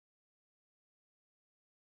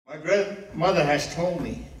My grandmother has told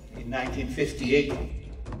me in 1958,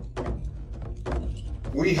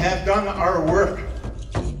 we have done our work.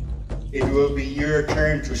 It will be your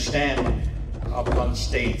turn to stand up on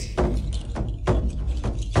stage,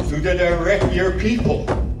 to direct your people,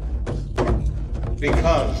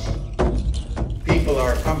 because people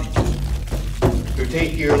are coming to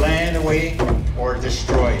take your land away or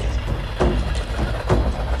destroy it.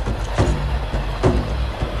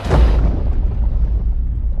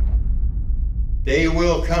 They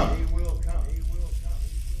will come.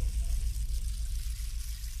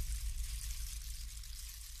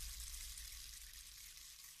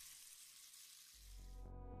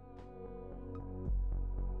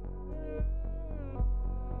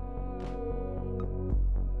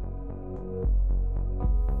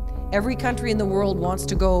 Every country in the world wants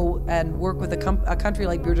to go and work with a country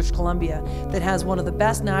like British Columbia that has one of the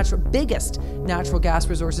biggest natural gas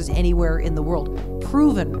resources anywhere in the world,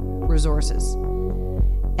 proven resources.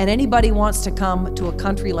 And anybody wants to come to a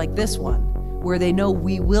country like this one, where they know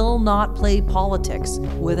we will not play politics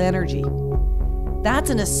with energy. That's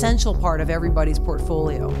an essential part of everybody's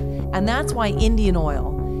portfolio. And that's why Indian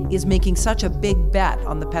Oil is making such a big bet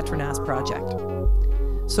on the Petronas project.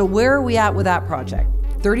 So where are we at with that project?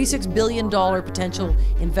 $36 billion potential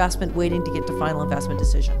investment waiting to get to final investment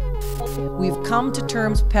decision. We've come to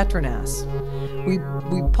terms with Petronas. We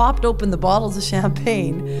popped open the bottles of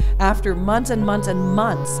champagne after months and months and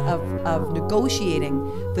months of negotiating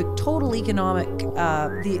the total economic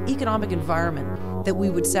environment that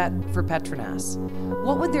we would set for Petronas.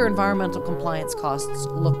 What would their environmental compliance costs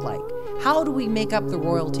look like? How do we make up the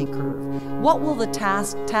royalty curve? What will the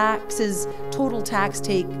total tax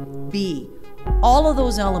take be? All of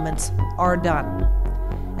those elements are done.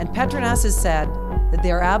 And Petronas has said that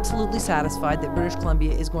they are absolutely satisfied that British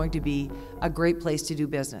Columbia is going to be a great place to do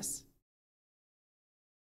business.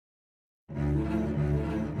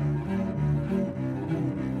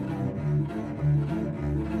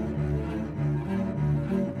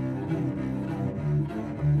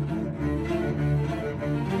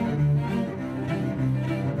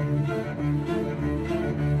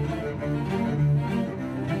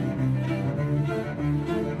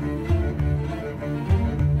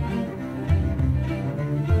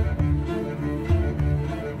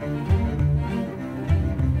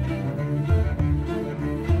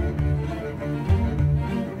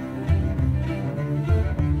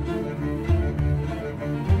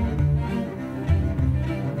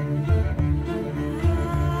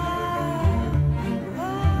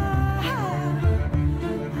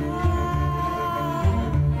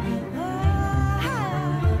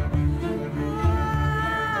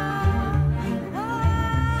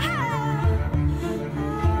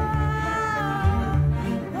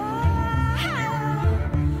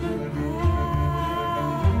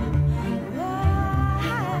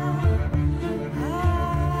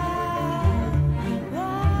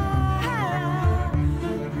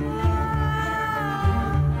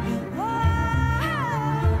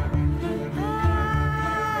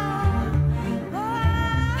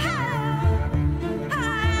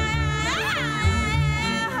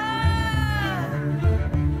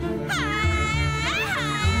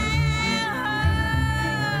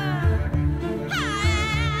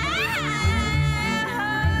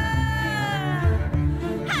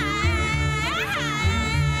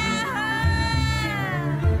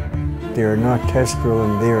 They are not test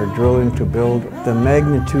drilling, they are drilling to build. The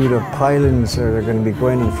magnitude of pylons that are going to be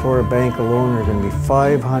going in Flora Bank alone are going to be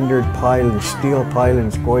 500 pylons, steel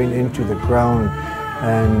pylons going into the ground.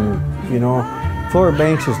 And, you know, Flora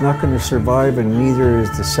Banks is not going to survive, and neither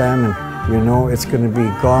is the salmon. You know, it's going to be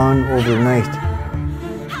gone overnight.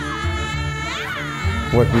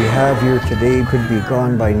 What we have here today could be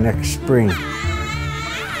gone by next spring.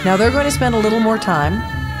 Now they're going to spend a little more time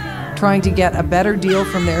trying to get a better deal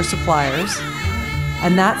from their suppliers,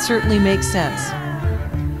 and that certainly makes sense.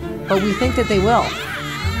 But we think that they will.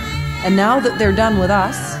 And now that they're done with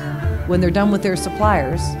us, when they're done with their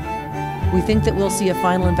suppliers, we think that we'll see a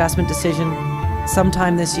final investment decision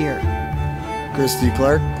sometime this year. Christy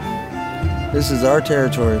Clark, this is our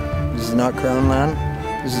territory. This is not Crown land.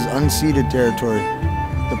 This is unceded territory.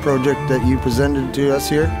 The project that you presented to us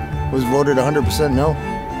here was voted 100% no.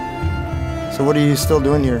 So what are you still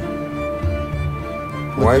doing here?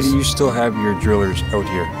 Why do you still have your drillers out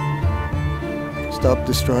here? Stop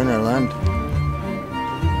destroying our land.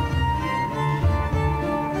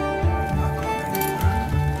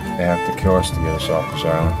 They have to kill us to get us off this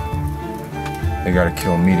island. They gotta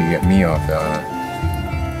kill me to get me off the island.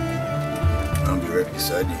 I'll be right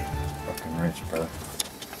beside you. Fucking right, brother.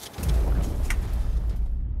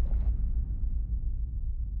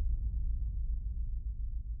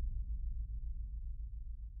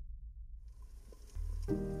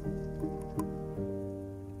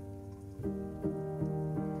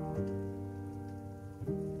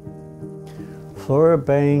 Flora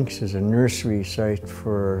Bank is a nursery site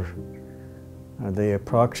for the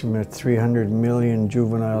approximate 300 million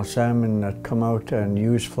juvenile salmon that come out and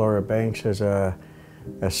use Flora Banks as a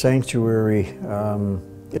sanctuary.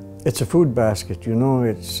 It's a food basket, you know,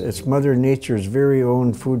 it's Mother Nature's very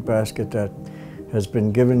own food basket that has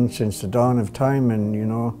been given since the dawn of time, and you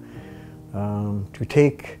know, to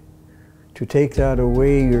take that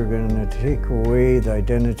away, you're going to take away the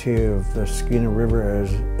identity of the Skeena River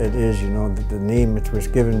as it is, you know, the name it was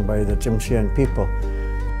given by the Tsimshian people.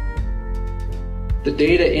 The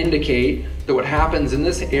data indicate that what happens in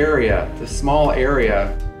this area, this small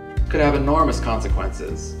area, could have enormous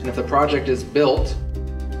consequences. And if the project is built,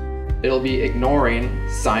 it'll be ignoring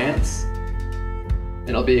science, and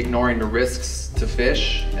it'll be ignoring the risks to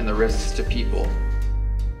fish and the risks to people.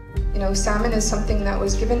 You know, salmon is something that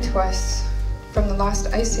was given to us from the last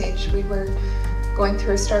ice age. We were going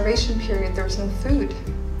through a starvation period. There was no food.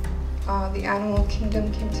 The animal kingdom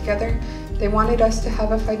came together. They wanted us to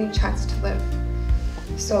have a fighting chance to live.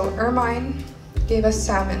 So Ermine gave us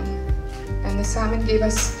salmon, and the salmon gave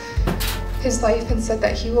us his life and said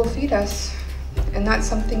that he will feed us. And that's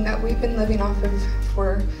something that we've been living off of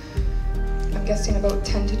for, I'm guessing, about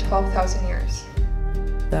 10 to 12,000 years.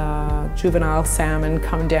 The juvenile salmon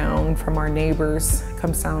come down from our neighbors,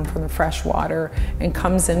 comes down from the fresh water and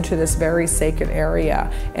comes into this very sacred area,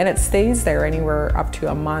 and it stays there anywhere up to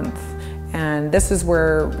a month. And this is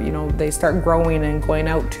where, you know, they start growing and going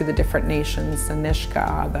out to the different nations, the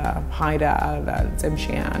Nishka, the Haida, the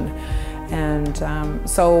Tsimshian. And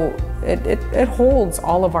so it holds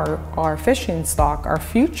all of our fishing stock, our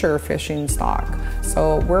future fishing stock.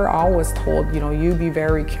 So we're always told, you know, you be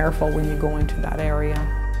very careful when you go into that area.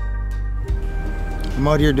 I'm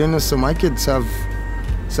out here doing this so my kids have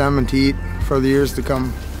salmon to eat for the years to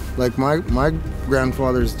come, like my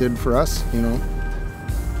grandfathers did for us, you know.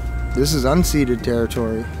 This is unceded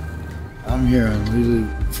territory. I'm here really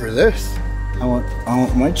for this. I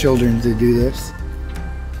want my children to do this.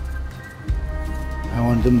 I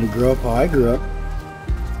want them to grow up how I grew up.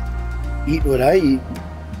 Eat what I eat.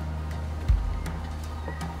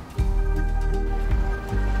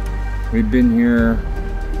 We've been here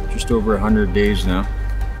just over 100 days now,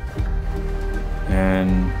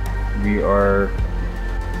 and we are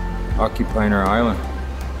occupying our island.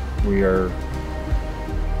 We are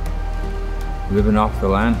living off the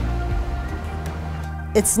land.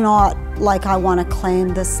 It's not like I want to claim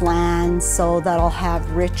this land so that I'll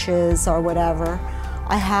have riches or whatever.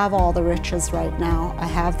 I have all the riches right now. I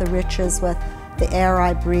have the riches with the air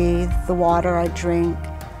I breathe, the water I drink,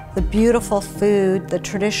 the beautiful food, the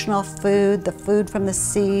traditional food, the food from the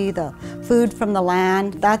sea, the food from the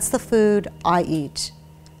land. That's the food I eat.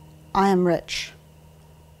 I am rich.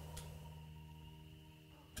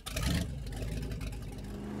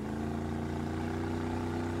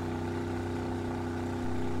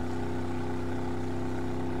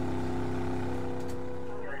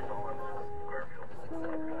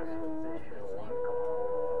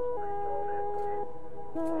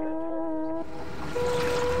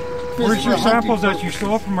 Where's your samples that you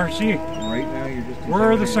stole from our sea? Right now you're just... Where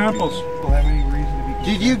are the samples?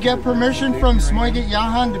 Did you get permission from Smoiget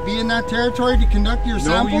Yahan to be in that territory to conduct your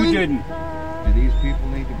sampling? No, you didn't. Do these people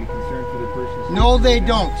need to be concerned for the person's... No, they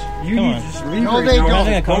don't. You need to just leave. No, they don't. We're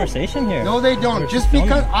having a conversation here. No, they don't. Just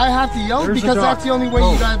because I have to yell, because that's the only way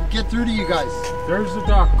you gotta get through to you guys. There's the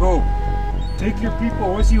dock. Go. Take your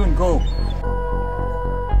people with you and go.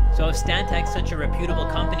 So if Stantec's such a reputable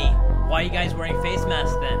company, why are you guys wearing face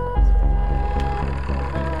masks then?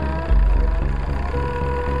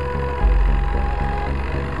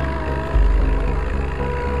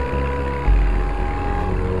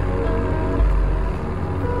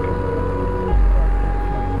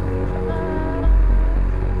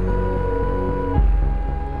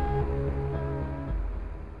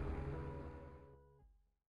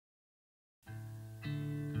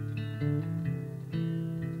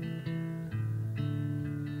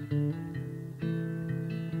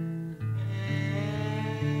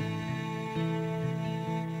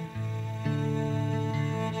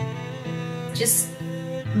 Just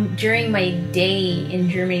during my day in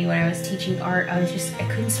Germany when I was teaching art, I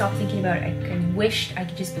couldn't stop thinking about it. I wished I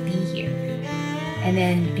could just be here. And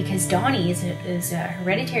then because Donnie is a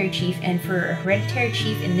hereditary chief, and for a hereditary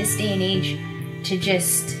chief in this day and age to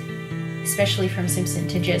just, especially from Simpson,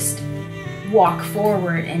 to just walk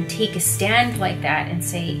forward and take a stand like that and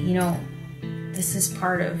say, you know, this is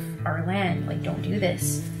part of our land, like don't do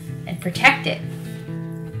this, and protect it.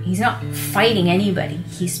 He's not fighting anybody,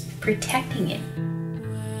 he's protecting it.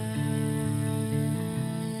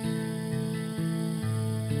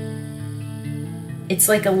 It's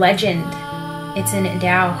like a legend It's an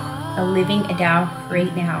Adao, a living Adao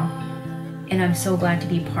right now. And I'm so glad to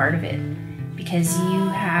be part of it because you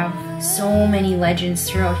have so many legends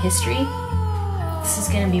throughout history. This is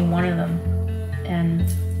going to be one of them. And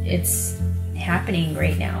it's happening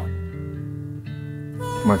right now.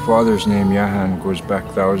 My father's name, Yahan, goes back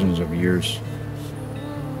thousands of years.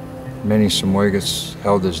 Many Samoyeds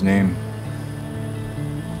held his name.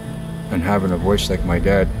 And having a voice like my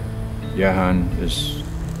dad, Yahan is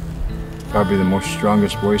probably the most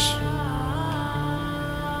strongest voice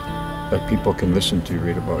that people can listen to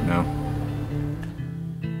right about now.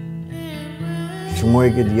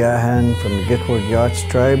 Samoyed Yahan from the Gitwood Yachts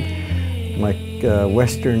tribe. My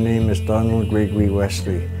Western name is Donald Gregory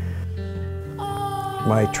Wesley.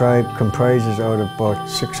 My tribe comprises out of about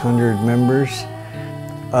 600 members.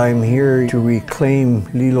 I'm here to reclaim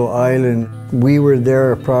Lelu Island. We were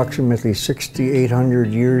there approximately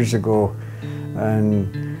 6,800 years ago, and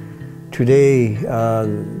today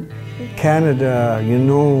Canada, you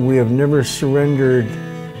know, we have never surrendered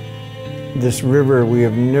this river. We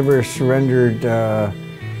have never surrendered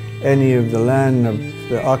any of the land of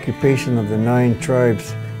the occupation of the 9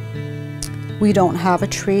 tribes. We don't have a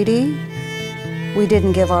treaty. We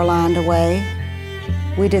didn't give our land away.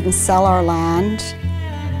 We didn't sell our land.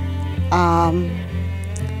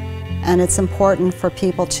 And it's important for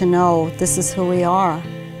people to know this is who we are.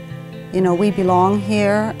 You know, we belong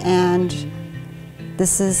here and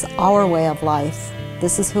this is our way of life.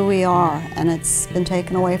 This is who we are, and it's been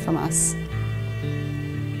taken away from us.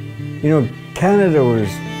 You know, Canada was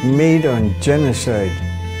made on genocide.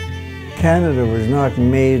 Canada was not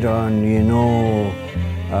made on, you know,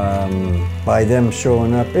 by them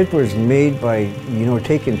showing up. It was made by, you know,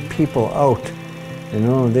 taking people out. You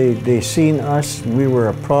know, they seen us, we were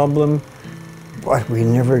a problem, but we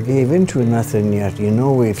never gave into nothing yet. You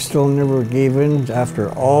know, we've still never gave in after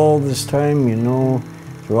all this time, you know,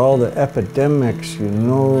 through all the epidemics, you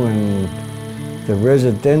know, and the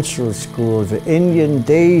residential schools, the Indian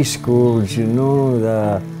day schools, you know,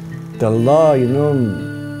 the law, you know,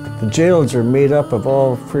 the jails are made up of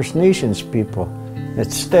all First Nations people.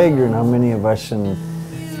 It's staggering how many of us in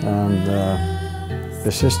the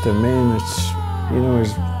system, man, it's, you know,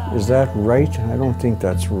 is that right? I don't think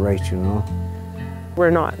that's right, you know. We're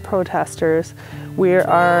not protesters. We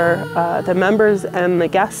are the members and the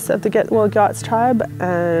guests of the Gitwood Yachts tribe,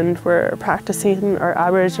 and we're practicing our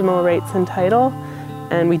Aboriginal rights and title.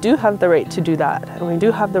 And we do have the right to do that. And we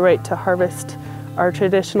do have the right to harvest our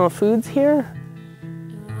traditional foods here.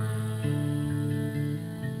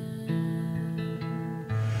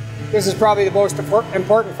 This is probably the most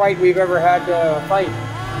important fight we've ever had to fight.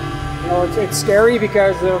 You know, it's scary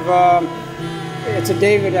because of it's a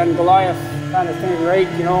David and Goliath kind of thing,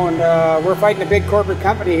 right? You know, and we're fighting a big corporate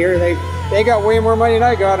company here. They got way more money than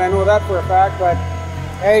I got. I know that for a fact. But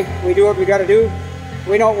hey, we do what we got to do.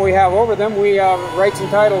 We know what we have over them. We have rights and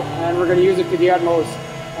title, and we're going to use it to the utmost.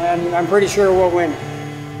 And I'm pretty sure we'll win.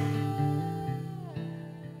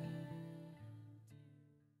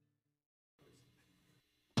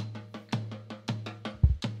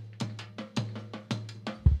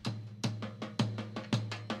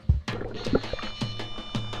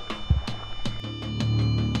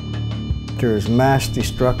 There's mass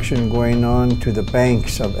destruction going on to the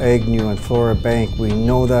banks of Agnew and Flora Bank. We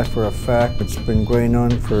know that for a fact. It's been going on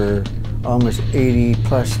for almost 80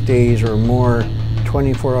 plus days or more,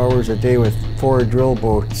 24 hours a day with 4 drill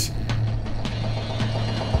boats.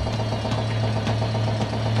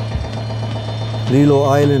 Lelu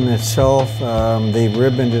Island itself, they've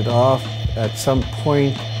ribboned it off. At some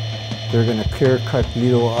point, they're going to clear cut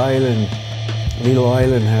Lelu Island. Lelu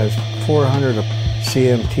Island has 400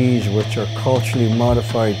 CMTs, which are culturally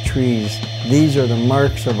modified trees. These are the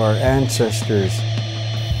marks of our ancestors.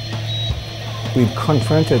 We've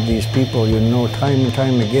confronted these people, you know, time and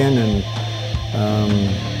time again, and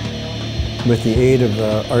with the aid of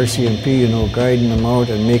RCMP, you know, guiding them out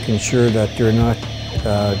and making sure that they're not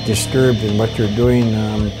disturbed in what they're doing.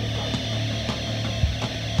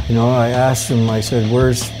 You know, I asked them, I said,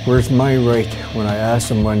 where's my right? When I asked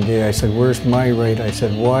them one day, I said, where's my right? I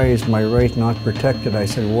said, why is my right not protected? I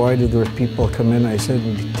said, why do those people come in? I said,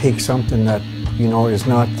 take something that, you know, is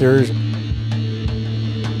not theirs.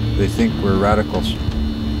 They think we're radicals.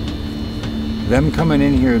 Them coming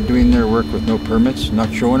in here doing their work with no permits,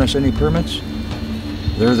 not showing us any permits,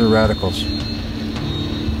 they're the radicals.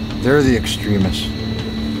 They're the extremists.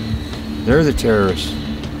 They're the terrorists.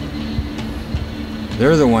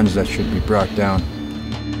 They're the ones that should be brought down.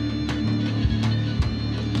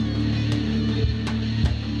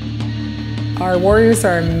 Our warriors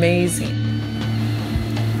are amazing.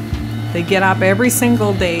 They get up every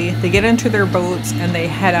single day, they get into their boats, and they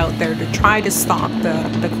head out there to try to stop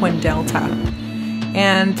the Quinn Delta.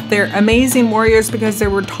 And they're amazing warriors because they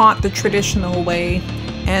were taught the traditional way,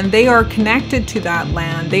 and they are connected to that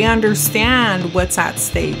land. They understand what's at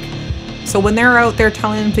stake. So when they're out there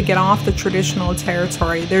telling them to get off the traditional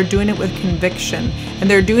territory, they're doing it with conviction, and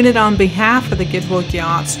they're doing it on behalf of the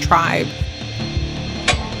Gitwalgyaats tribe.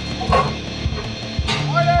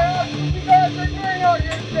 What you guys are doing out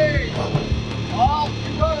here today? Well,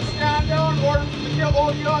 you gotta stand down in order for the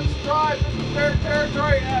Gitwalgyaats tribe. This is their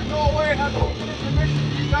territory, and no way have we given permission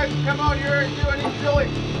for you guys to come out here and do any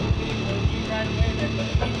killing.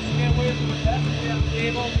 Stay away from the test. We have to be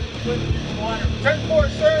able to put it in the water. 10-4,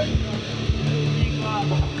 sir.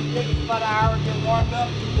 Give us about an hour to get warmed up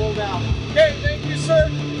and cool down. Okay, thank you, sir.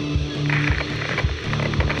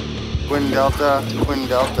 Quinn Delta, Quinn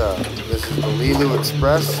Delta. This is the Lelu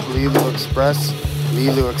Express, Lelu Express,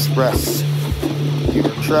 Lelu Express. You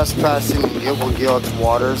are trespassing in Gitwalgyaats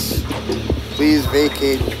waters. Please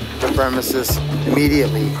vacate the premises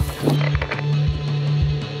immediately.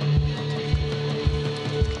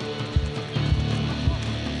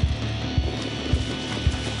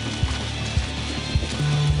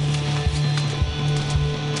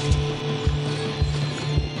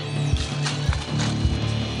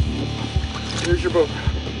 Here's your boat.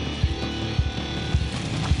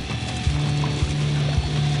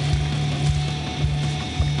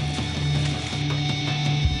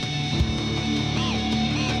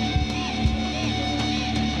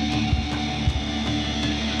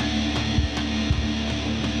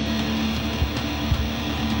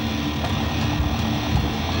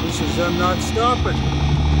 This is them not stopping.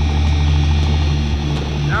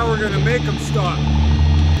 Now we're gonna make them stop.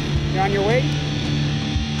 You on your way?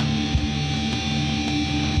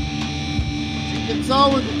 It's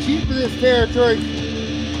all with the chief of this territory.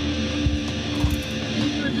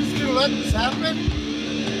 You're just gonna let this happen?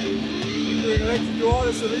 We're gonna let you do all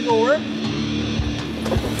this illegal work?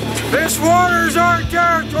 This water is our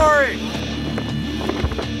territory!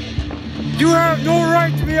 You have no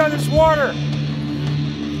right to be on this water!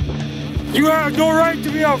 You have no right to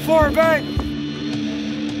be on Flora Bank!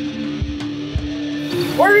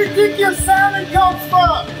 Where do you think your salmon comes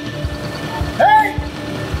from? Hey!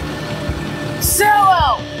 Sell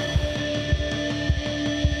out!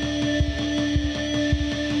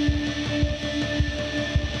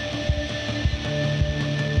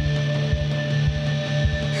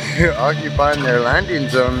 You're occupying their landing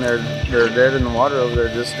zone. They're dead in the water over there,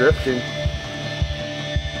 just drifting.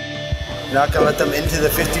 You're not gonna let them into the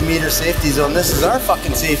 50-meter safety zone. This is our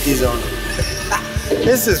fucking safety zone.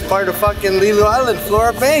 This is part of fucking Lelu Island,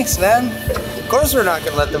 Flora Banks, man. Of course we're not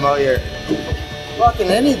gonna let them out here. Fucking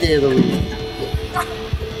any day of the week.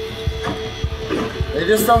 They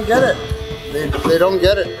just don't get it. They don't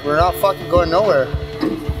get it. We're not fucking going nowhere.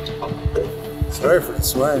 Sorry for the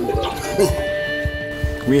swearing.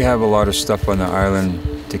 We have a lot of stuff on the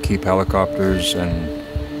island to keep helicopters and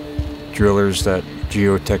drillers, that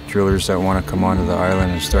geotech drillers that want to come onto the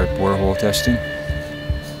island and start borehole testing.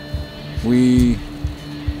 We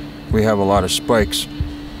have a lot of spikes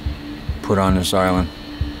put on this island.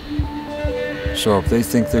 So if they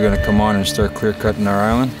think they're going to come on and start clear cutting our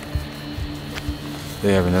island,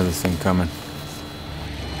 they have another thing coming.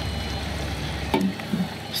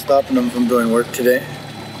 Stopping them from doing work today.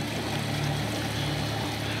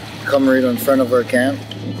 Come right in front of our camp,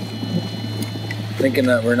 thinking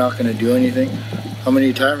that we're not going to do anything. How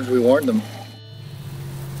many times we warned them?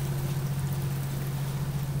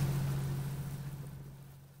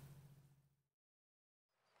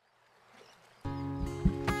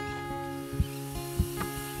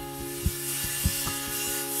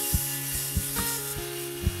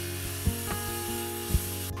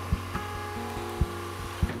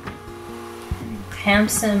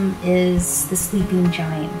 Hamsum is the sleeping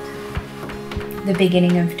giant, the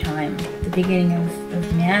beginning of time, the beginning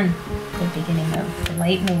of man, the beginning of the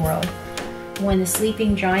light in the world. When the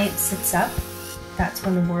sleeping giant sits up, that's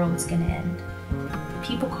when the world is going to end.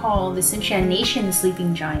 People call the Tsimshian Nation the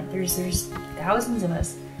sleeping giant. There's thousands of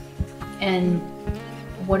us. And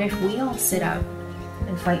what if we all sit up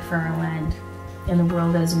and fight for our land, and the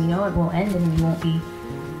world as we know it will end, and we won't be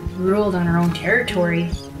ruled on our own territory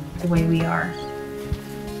the way we are?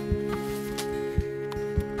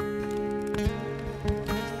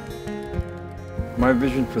 My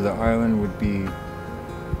vision for the island would be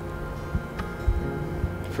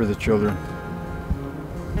for the children.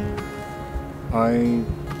 I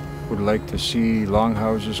would like to see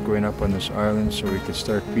longhouses going up on this island so we could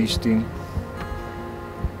start feasting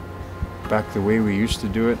back the way we used to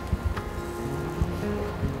do it.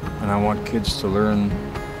 And and I want kids to learn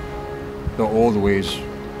the old ways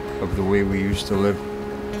of the way we used to live.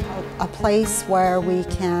 A place where we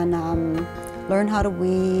can learn how to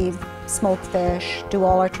weave, smoke fish, do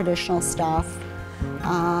all our traditional stuff.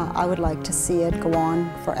 I would like to see it go on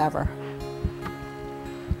forever.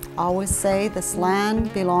 I always say this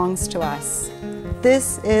land belongs to us.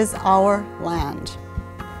 This is our land.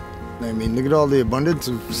 I mean, look at all the abundance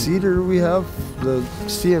of cedar we have. The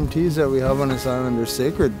CMTs that we have on this island are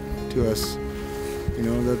sacred to us. You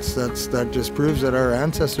know, that just proves that our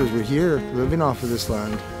ancestors were here living off of this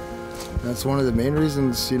land. That's one of the main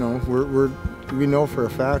reasons, you know, we know for a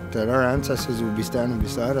fact that our ancestors would be standing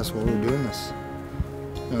beside us while we're doing this.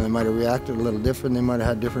 You know, they might have reacted a little different, they might have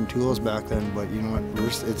had different tools back then, but you know what,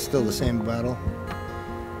 it's still the same battle.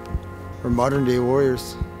 We're modern day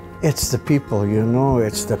warriors. It's the people, you know,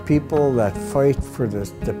 it's the people that fight for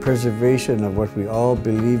the preservation of what we all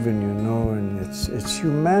believe in, you know, and it's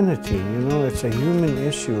humanity, you know, it's a human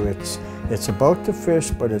issue. It's about the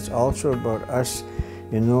fish, but it's also about us,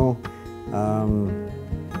 you know.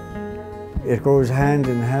 It goes hand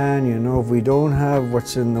in hand, you know. If we don't have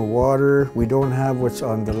what's in the water, we don't have what's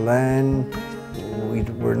on the land,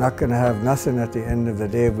 we're not going to have nothing at the end of the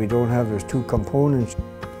day if we don't have those two components.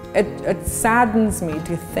 It saddens me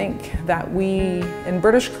to think that we in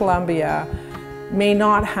British Columbia may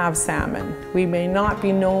not have salmon. We may not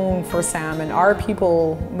be known for salmon. Our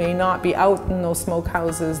people may not be out in those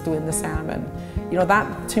smokehouses doing the salmon. You know,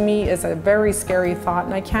 that to me is a very scary thought,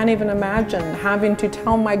 and I can't even imagine having to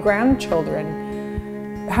tell my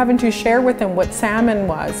grandchildren, having to share with them what salmon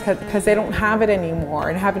was, because they don't have it anymore,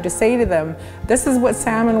 and having to say to them, this is what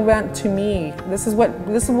salmon meant to me. This is what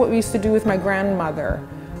we used to do with my grandmother.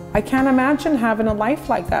 I can't imagine having a life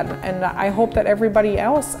like that, and I hope that everybody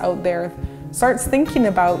else out there starts thinking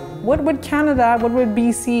about what would Canada, what would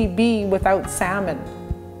BC be without salmon?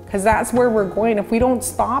 Because that's where we're going. If we don't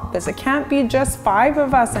stop this, it can't be just 5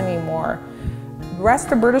 of us anymore. The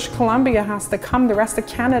rest of British Columbia has to come, the rest of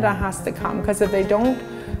Canada has to come, because if they don't,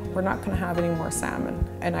 we're not going to have any more salmon.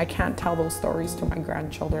 And I can't tell those stories to my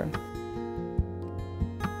grandchildren.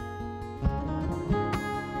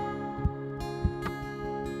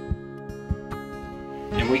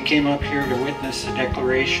 And we came up here to witness the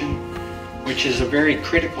declaration, which is a very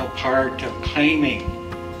critical part of claiming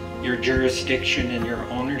your jurisdiction and your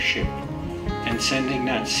ownership and sending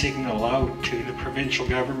that signal out to the provincial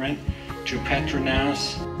government, to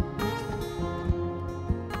Petronas.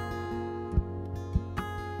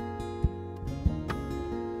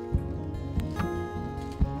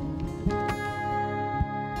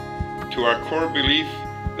 To our core belief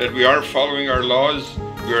that we are following our laws,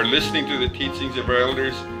 we are listening to the teachings of our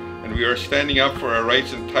elders, and we are standing up for our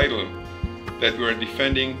rights and title, that we are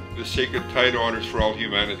defending the sacred title honors for all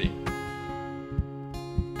humanity.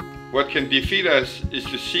 What can defeat us is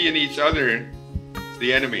to see in each other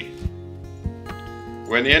the enemy.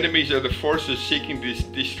 When enemies are the forces seeking to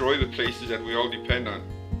destroy the places that we all depend on.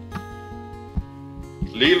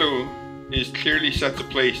 Lelu is clearly such a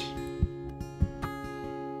place.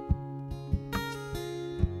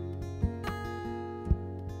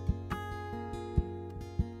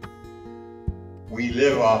 We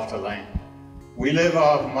live off the land. We live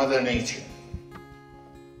off Mother Nature.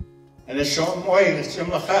 And it's some way it's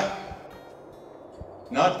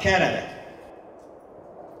not Canada.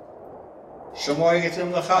 Some way it's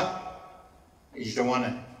is the one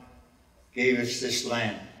that gave us this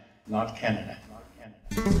land, not Canada.